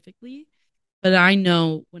specifically. But I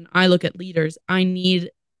know when I look at leaders, I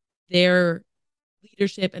need their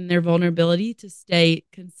leadership and their vulnerability to stay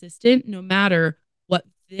consistent no matter what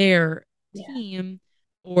their Yeah. team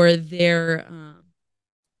or their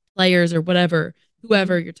players or whatever, Mhm.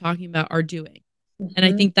 whoever you're talking about are doing. And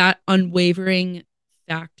I Mhm. think that unwavering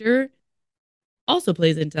factor also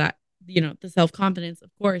plays into that, the self confidence,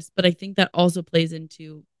 of course, but I think that also plays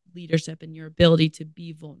into leadership and your ability to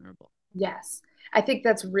be vulnerable. Yes. I think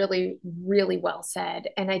that's really, really well said.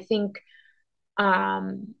 And I think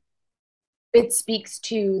um, it speaks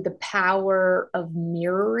to the power of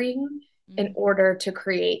mirroring in Mm-hmm. order to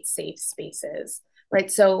create safe spaces, right?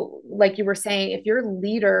 So, like you were saying, if your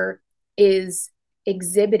leader is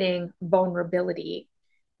exhibiting vulnerability,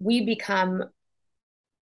 we become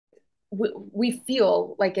we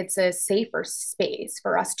feel like it's a safer space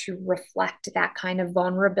for us to reflect that kind of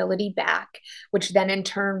vulnerability back, which then in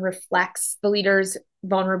turn reflects the leader's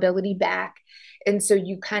vulnerability back. And so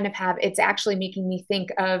you kind of have, it's actually making me think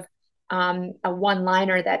of a one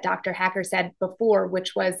liner that Dr. Hacker said before,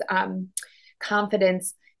 which was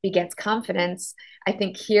confidence begets confidence. I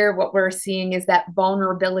think here what we're seeing is that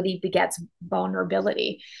vulnerability begets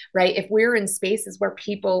vulnerability, right? If we're in spaces where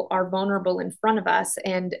people are vulnerable in front of us,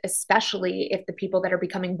 and especially if the people that are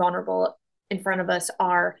becoming vulnerable in front of us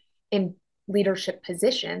are in leadership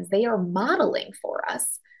positions, they are modeling for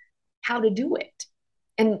us how to do it.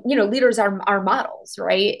 And leaders are models,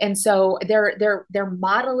 right? And so they're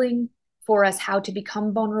modeling for us how to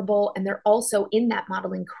become vulnerable, and they're also in that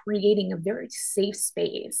modeling creating a very safe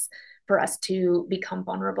space for us to become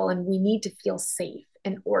vulnerable. And we need to feel safe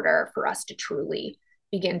in order for us to truly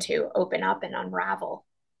begin to open up and unravel.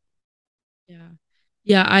 Yeah.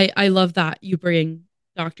 Yeah, I love that you bring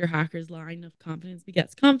Dr. Hacker's line of confidence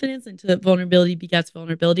begets confidence into vulnerability begets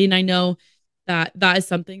vulnerability. And I know that that is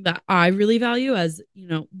something that I really value as,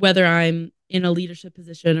 whether I'm in a leadership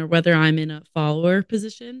position or whether I'm in a follower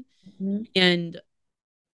position. Mm-hmm. And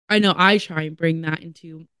I know I try and bring that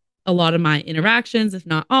into a lot of my interactions, if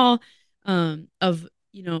not all. of,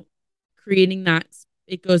 creating that.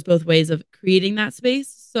 It goes both ways of creating that space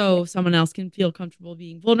so someone else can feel comfortable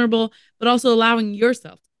being vulnerable, but also allowing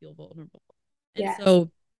yourself to feel vulnerable. And Yes.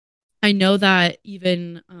 so I know that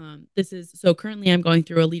even this is so currently I'm going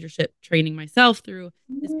through a leadership training myself through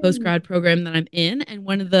this post Mm. grad program that I'm in. And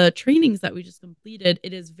one of the trainings that we just completed,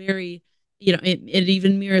 it is very, it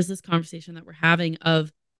even mirrors this conversation that we're having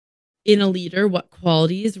of in a leader, what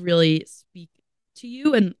qualities really speak to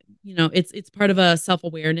you. And, it's part of a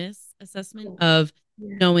self-awareness assessment Cool. of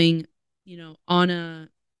Yeah. knowing, on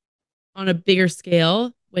a bigger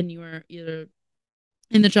scale when you are either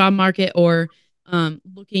in the job market or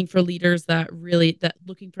looking for leaders that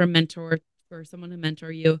looking for a mentor, for someone to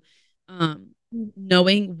mentor you, um, Mm.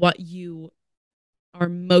 knowing what you are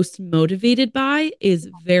most motivated by is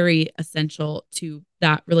very essential to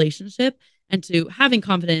that relationship and to having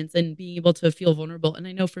confidence and being able to feel vulnerable. And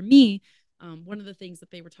I know for me, one of the things that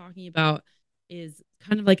they were talking about is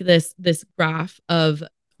kind of like this graph of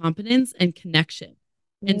competence and connection.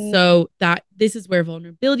 And Mm. so that this is where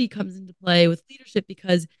vulnerability comes into play with leadership,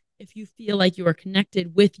 because if you feel like you are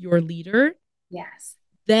connected with your leader, Yes.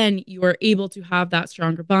 then you are able to have that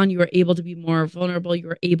stronger bond. You are able to be more vulnerable. You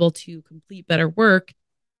are able to complete better work.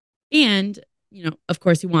 And, of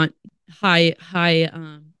course, you want high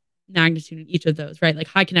magnitude in each of those, right? Like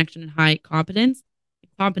high connection and high competence.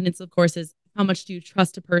 Competence, of course, is how much do you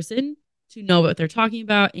trust a person to know what they're talking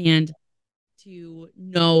about and to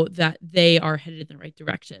know that they are headed in the right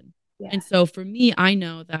direction. And Yes. so for me, I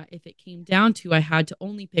know that if it came down to I had to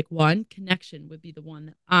only pick one, connection would be the one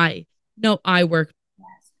that I know I work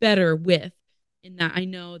Yes. better with, in that I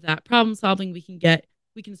know that problem solving, we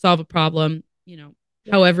can solve a problem, Yeah.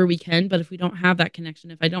 however we can. But if we don't have that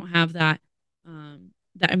connection, if I don't have that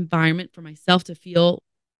environment for myself to feel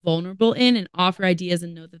vulnerable in and offer ideas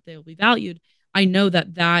and know that they will be valued, I know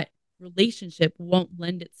that relationship won't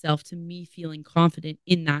lend itself to me feeling confident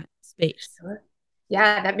in that space. Sure.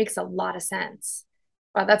 Yeah, that makes a lot of sense.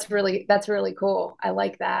 Wow, that's really cool. I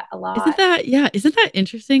like that a lot. Isn't that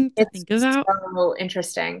interesting to It's think about? so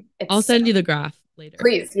interesting. I'll It's so, send you the graph later.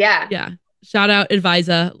 please, yeah. Yeah. Shout out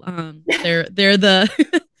Advisa. They're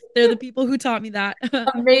the they're the people who taught me that.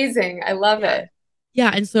 Amazing. I love Yeah. it.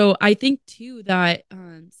 Yeah. And so I think too that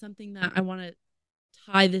something that I want to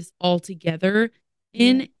tie this all together Yeah.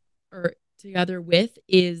 in, or together with,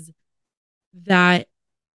 is that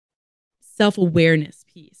self-awareness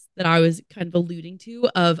piece that I was kind of alluding to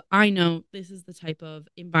of I know this is the type of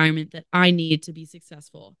environment that I need to be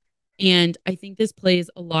successful. And I think this plays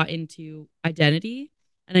a lot into identity.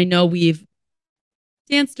 And I know we've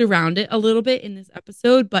danced around it a little bit in this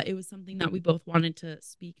episode, but it was something that we both wanted to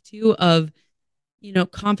speak to of,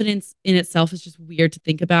 confidence in itself is just weird to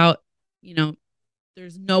think about. You know,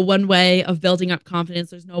 there's no one way of building up confidence.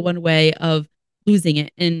 There's no one way of losing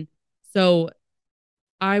it. And so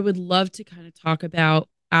I would love to kind of talk about,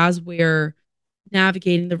 as we're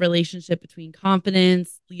navigating the relationship between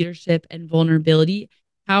confidence, leadership, and vulnerability,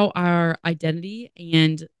 how our identity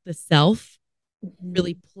and the self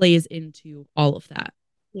really Mhm. plays into all of that.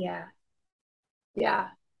 Yeah. Yeah.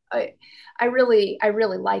 I I really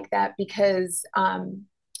like that because when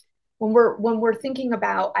we're thinking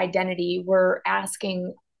about identity, we're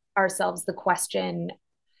asking ourselves the question,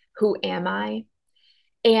 who am I?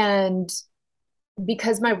 And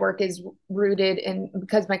because my work is rooted in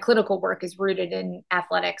because my clinical work is rooted in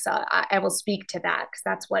athletics, I will speak to that because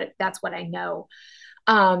that's what I know.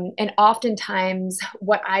 And oftentimes,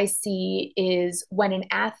 what I see is when an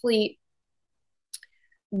athlete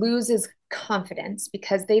loses confidence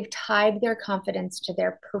because they've tied their confidence to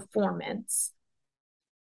their performance.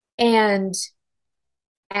 And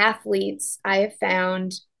athletes, I have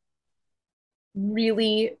found,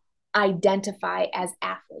 really identify as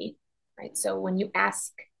athlete, right? So when you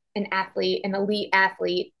ask an athlete, an elite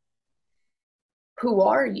athlete, who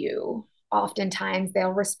are you? Oftentimes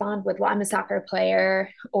they'll respond with, well, I'm a soccer player,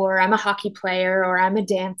 or I'm a hockey player, or I'm a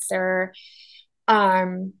dancer.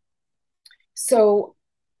 Um, so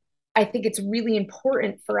I think it's really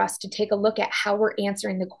important for us to take a look at how we're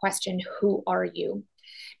answering the question, who are you?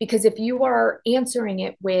 Because if you are answering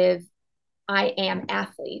it with, I am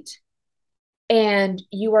athlete, and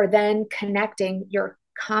you are then connecting your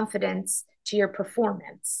confidence to your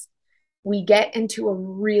performance, we get into a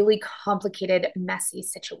really complicated, messy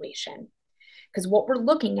situation. Because what we're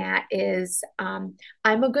looking at is, I'm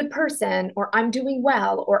a good person, or I'm doing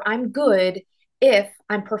well, or I'm good if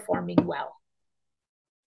I'm performing well.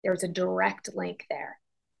 There's a direct link there.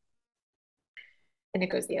 And it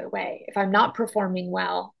goes the other way. If I'm not performing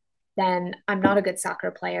well, then I'm not a good soccer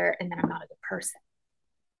player, and then I'm not a good person.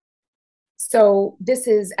 So this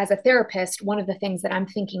is, as a therapist, one of the things that I'm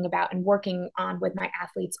thinking about and working on with my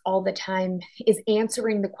athletes all the time is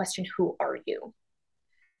answering the question, who are you?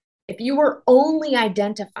 If you were only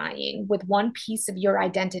identifying with one piece of your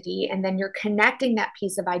identity and then you're connecting that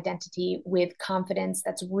piece of identity with confidence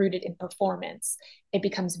that's rooted in performance, it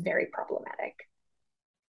becomes very problematic.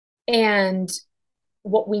 And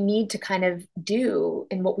what we need to kind of do,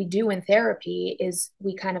 and what we do in therapy, is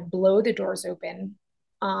we kind of blow the doors open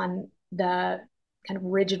on the kind of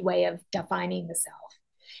rigid way of defining the self.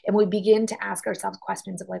 And we begin to ask ourselves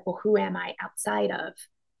questions of like, well, who am I outside of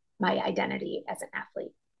my identity as an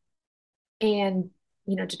athlete? And,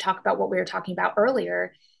 to talk about what we were talking about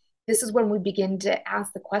earlier, this is when we begin to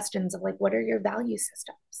ask the questions of like, what are your value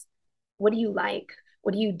systems? What do you like?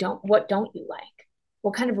 What don't you like?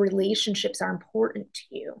 What kind of relationships are important to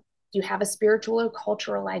you? Do you have a spiritual or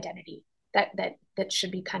cultural identity that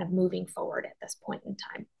should be kind of moving forward at this point in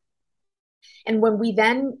time? And when we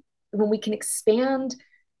can expand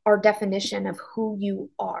our definition of who you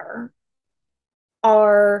are,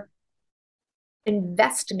 our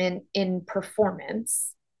investment in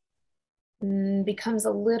performance becomes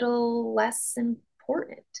a little less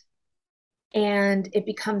important. And it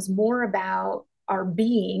becomes more about our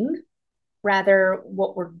being rather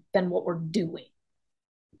than what we're doing.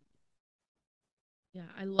 Yeah,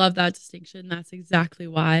 I love that distinction. That's exactly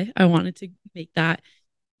why I wanted to make that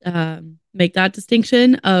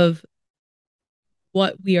distinction of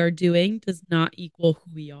what we are doing does not equal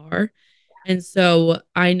who we are. And so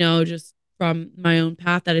I know just from my own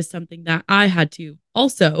path, that is something that I had to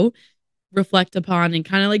also reflect upon and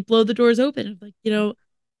kind of like blow the doors open of like,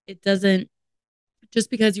 it doesn't, just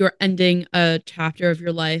because you're ending a chapter of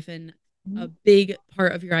your life and a big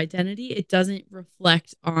part of your identity, it doesn't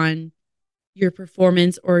reflect on your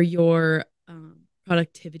performance or your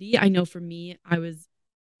productivity. I know for me, I was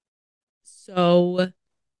so,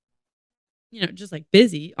 just like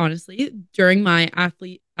busy, honestly, during my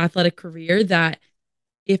athletic career, that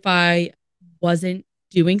if I wasn't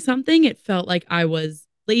doing something, it felt like I was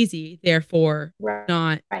lazy, therefore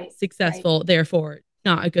not successful, therefore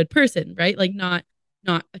not a good person, right? Like not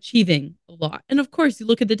achieving a lot. And of course, you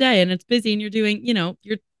look at the day and it's busy and you're doing,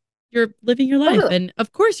 you're living your life, and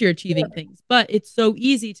of course you're achieving things. But it's so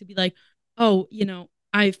easy to be like, oh,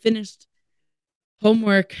 I finished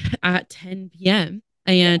homework at 10 p.m.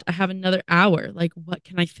 and I have another hour. Like, what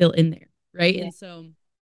can I fill in there? Right. Yeah. And so,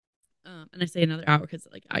 and I say another hour because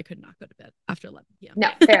like I could not go to bed after 11 p.m. No,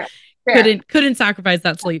 fair. couldn't sacrifice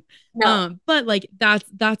that sleep. No. But like that's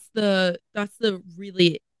the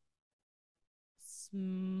really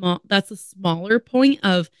small, that's a smaller point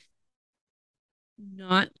of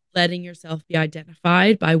not letting yourself be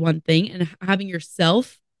identified by one thing and having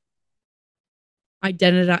yourself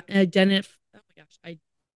identify. Oh my gosh,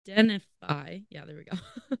 identify. Yeah, there we go.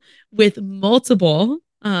 With multiple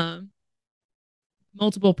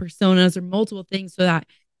personas or multiple things, so that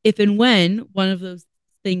if and when one of those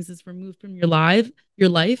things is removed from your life,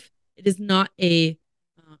 it is not a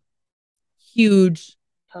huge,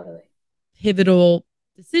 pivotal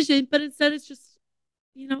decision, but instead it's just,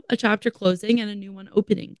 a chapter closing and a new one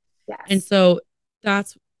opening. Yes. And so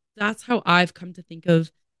that's how I've come to think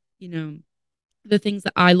of, the things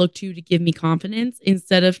that I look to give me confidence,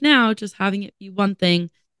 instead of now just having it be one thing.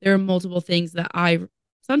 There are multiple things that I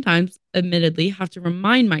sometimes, admittedly, have to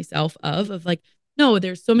remind myself of like, no,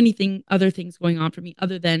 there's so many other things going on for me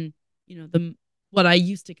other than, what I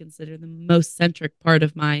used to consider the most centric part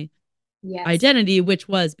of my identity, which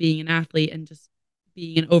was being an athlete and just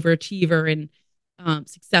being an overachiever and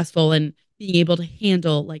successful and being able to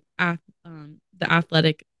handle like the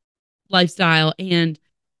athletic lifestyle and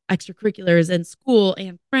extracurriculars and school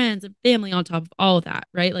and friends and family on top of all of that,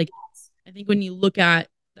 right? Like, I think when you look at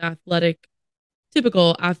the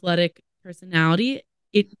typical athletic personality,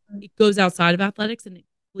 it goes outside of athletics and it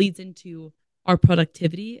bleeds into our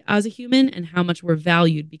productivity as a human and how much we're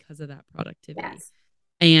valued because of that productivity. Yes.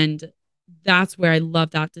 And that's where I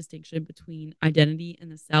love that distinction between identity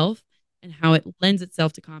and the self, and how it lends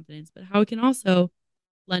itself to confidence, but how it can also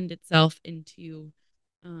lend itself into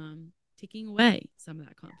taking away some of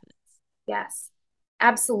that confidence. Yes,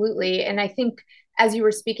 absolutely. And I think as you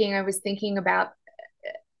were speaking, I was thinking about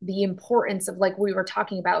the importance of, like we were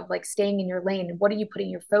talking about, like staying in your lane and what are you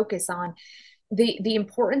putting your focus on? The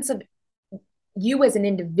importance of you as an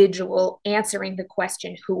individual answering the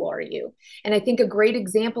question, who are you? And I think a great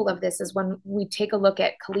example of this is when we take a look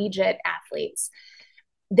at collegiate athletes.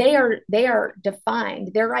 They are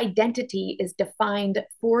defined, their identity is defined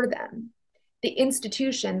for them. The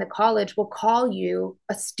institution, the college, will call you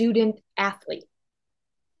a student athlete.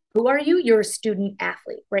 Who are you? You're a student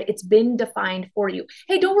athlete, right? It's been defined for you.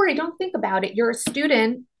 Hey, don't worry, don't think about it. You're a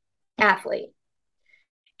student athlete.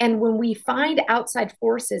 And when we find outside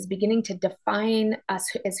forces beginning to define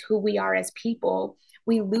us as who we are as people,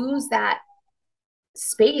 we lose that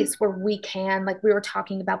space where we can, like we were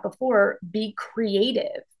talking about before, be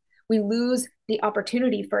creative. We lose the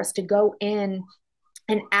opportunity for us to go in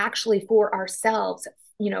and actually for ourselves,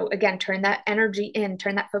 again, turn that energy in,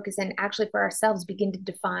 turn that focus in, actually for ourselves, begin to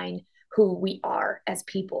define who we are as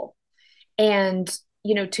people. And,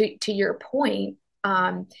 to your point,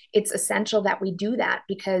 it's essential that we do that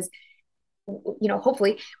because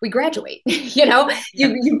hopefully we graduate.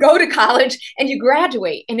 You go to college and you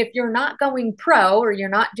graduate, and if you're not going pro or you're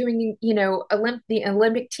not doing the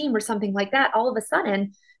Olympic team or something like that, all of a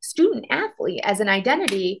sudden student athlete as an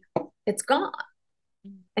identity, it's gone.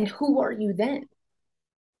 And who are you then?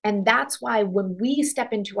 And that's why when we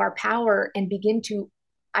step into our power and begin to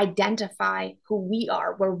identify who we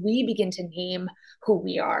are, where we begin to name who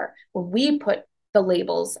we are, where we put the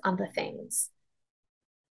labels on the things,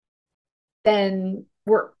 then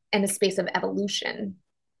we're in a space of evolution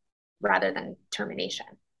rather than termination.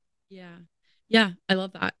 Yeah. Yeah, I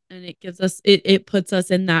love that. And it gives us, it puts us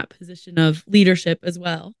in that position of leadership as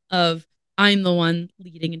well, of I'm the one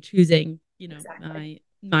leading and choosing, exactly.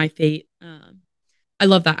 my fate. I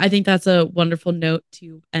love that. I think that's a wonderful note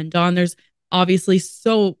to end on. There's obviously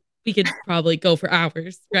we could probably go for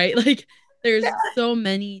hours, right? Like there's so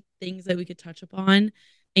many things that we could touch upon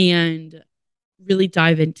and really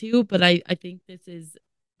dive into. But I think this is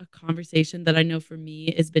a conversation that I know for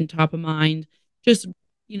me has been top of mind just,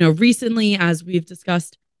 recently as we've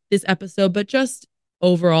discussed this episode, but just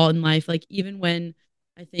overall in life, like even when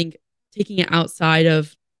I think taking it outside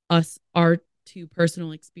of us, our two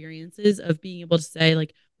personal experiences of being able to say,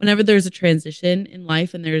 like, whenever there's a transition in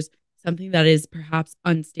life and there's something that is perhaps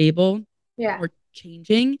unstable or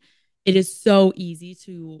changing, it is so easy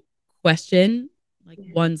to question like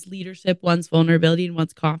one's leadership, one's vulnerability, and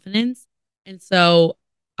one's confidence. And so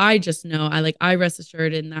I just know I rest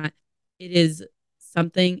assured in that it is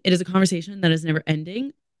a conversation that is never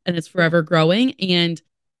ending and it's forever growing. And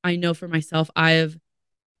I know for myself, I have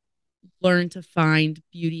learned to find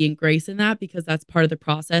beauty and grace in that because that's part of the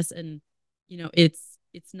process. And,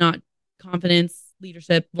 it's not confidence,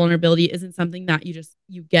 leadership, vulnerability isn't something that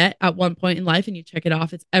you get at one point in life and you check it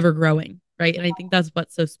off. It's ever growing. Right. And I think that's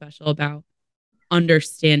what's so special about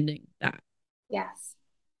understanding that. Yes.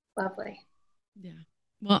 Lovely. Yeah.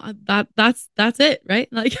 Well, that's it, right?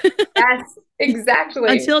 Like yes, exactly.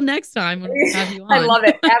 Until next time when we have you on. I love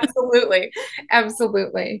it. Absolutely.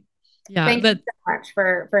 Absolutely. Yeah. Thank you so much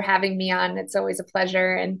for having me on. It's always a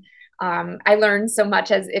pleasure. And I learned so much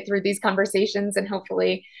through these conversations, and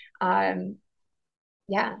hopefully,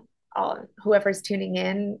 whoever's tuning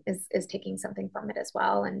in is taking something from it as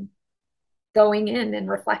well, and going in and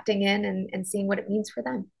reflecting in and seeing what it means for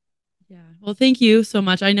them. Yeah. Well, thank you so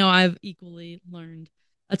much. I know I've equally learned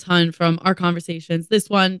a ton from our conversations. This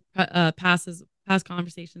one past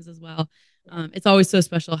conversations as well. It's always so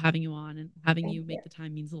special having you on, and having you make the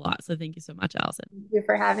time means a lot. So thank you so much, Allison. Thank you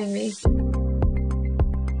for having me.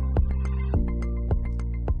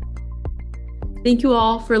 Thank you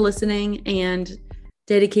all for listening and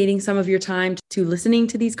dedicating some of your time to listening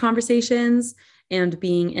to these conversations and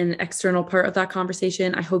being an external part of that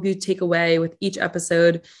conversation. I hope you take away with each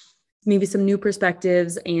episode maybe some new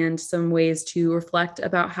perspectives and some ways to reflect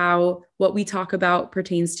about how what we talk about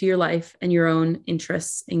pertains to your life and your own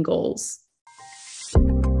interests and goals.